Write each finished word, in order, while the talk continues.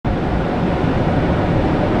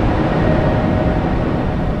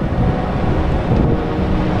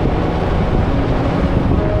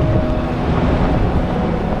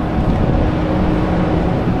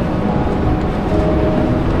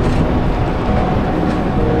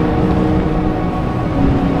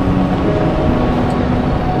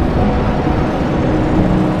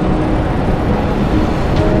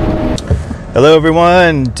Hello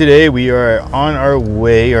everyone, today we are on our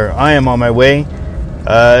way, or I am on my way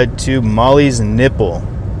to Mollies Nipple.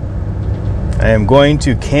 I am going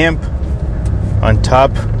to camp on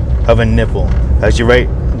top of a nipple, actually right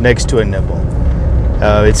next to a nipple.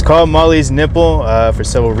 It's called Mollies Nipple for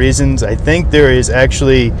several reasons. I think there is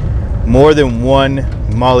actually more than one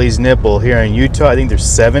Mollies Nipple here in Utah. I think there's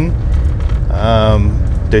 7.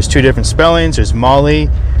 There's 2 different spellings. There's Molly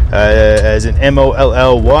as in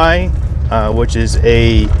M-O-L-L-Y. Which is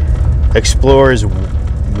a explorer's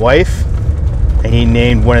wife, and he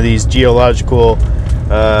named one of these geological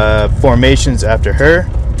formations after her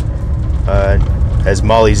as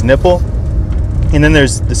Mollies Nipple. And then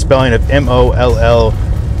there's the spelling of M-O-L-L-I-E-S,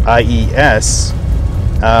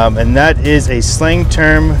 and that is a slang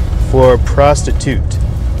term for prostitute.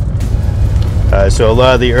 So a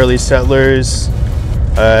lot of the early settlers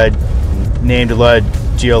named a lot of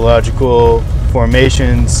geological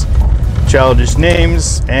formations childish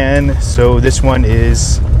names, and so this one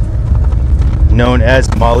is known as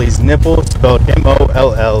Mollies Nipple, spelled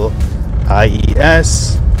M-O-L-L-I-E-S,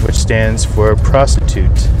 which stands for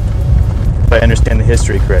prostitute, if I understand the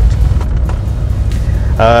history correct.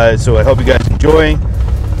 So I hope you guys enjoy.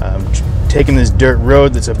 I'm taking this dirt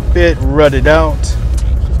road that's a bit rutted out,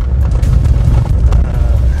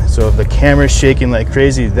 so if the camera's shaking like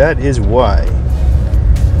crazy, that is why.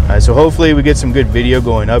 So hopefully we get some good video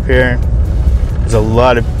going up here. There's a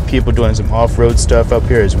lot of people doing some off-road stuff up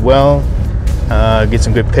here as well. Get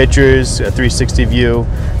some good pictures, a 360 view,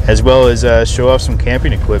 as well as show off some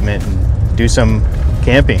camping equipment and do some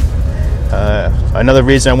camping. Another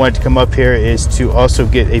reason I wanted to come up here is to also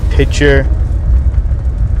get a picture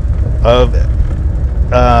of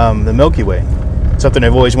the Milky Way. Something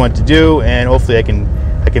I've always wanted to do, and hopefully I can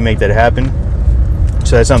make that happen.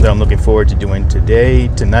 So that's something I'm looking forward to doing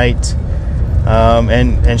tonight,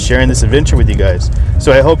 and sharing this adventure with you guys.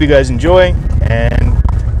 So I hope you guys enjoy, and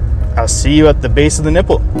I'll see you at the base of the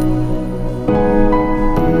nipple.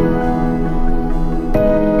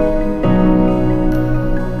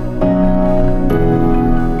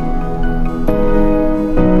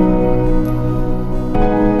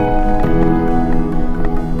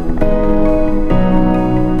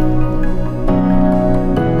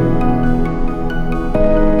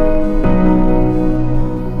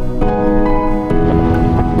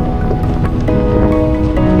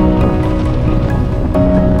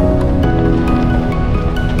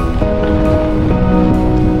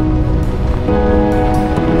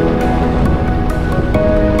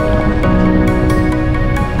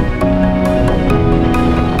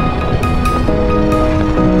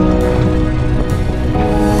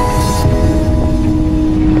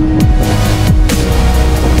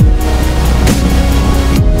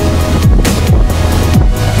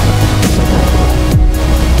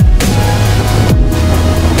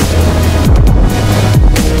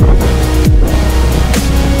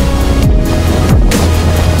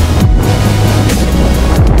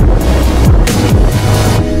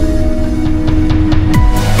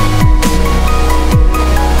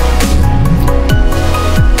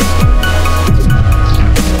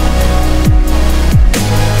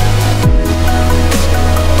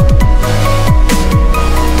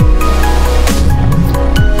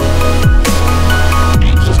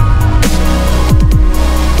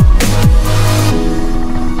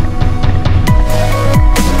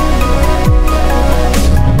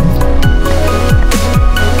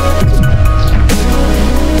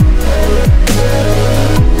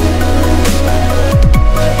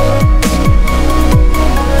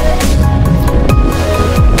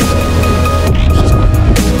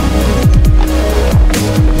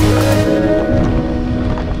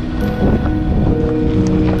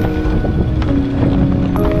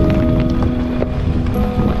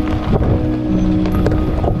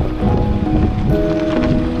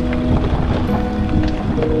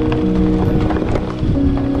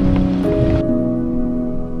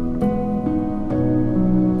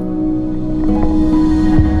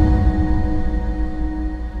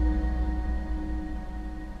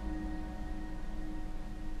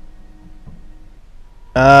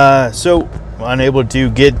 So unable to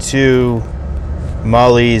get to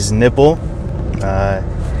Mollies Nipple,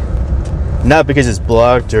 not because it's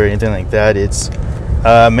blocked or anything like that. It's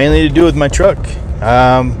mainly to do with my truck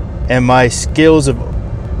and my skills of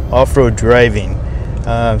off-road driving.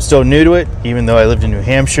 I'm still new to it, even though I lived in New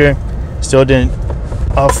Hampshire. Still didn't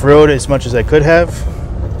off-road as much as I could have.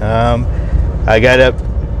 I got up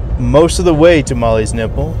most of the way to Mollies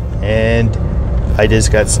Nipple, and I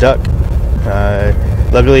just got stuck.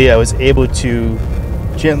 Luckily, I was able to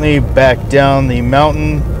gently back down the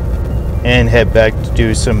mountain and head back to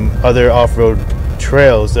do some other off-road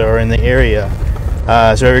trails that are in the area.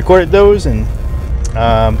 So I recorded those, and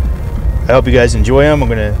I hope you guys enjoy them. I'm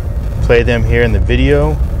gonna play them here in the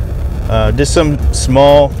video. Just some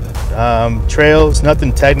small trails,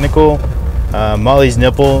 nothing technical. Mollies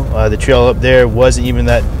Nipple, the trail up there wasn't even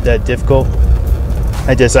that difficult.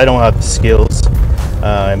 I don't have the skills.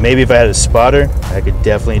 Maybe if I had a spotter, I could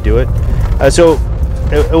definitely do it. So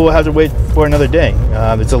it will have to wait for another day.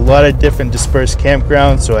 There's a lot of different dispersed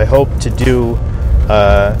campgrounds, so I hope to do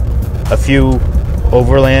a few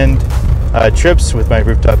overland trips with my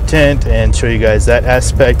rooftop tent and show you guys that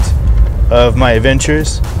aspect of my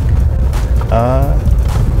adventures.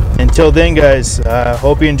 Until then, guys,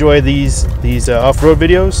 hope you enjoy these off-road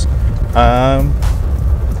videos,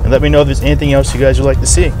 and let me know if there's anything else you guys would like to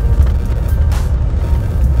see.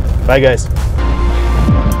 Bye, guys.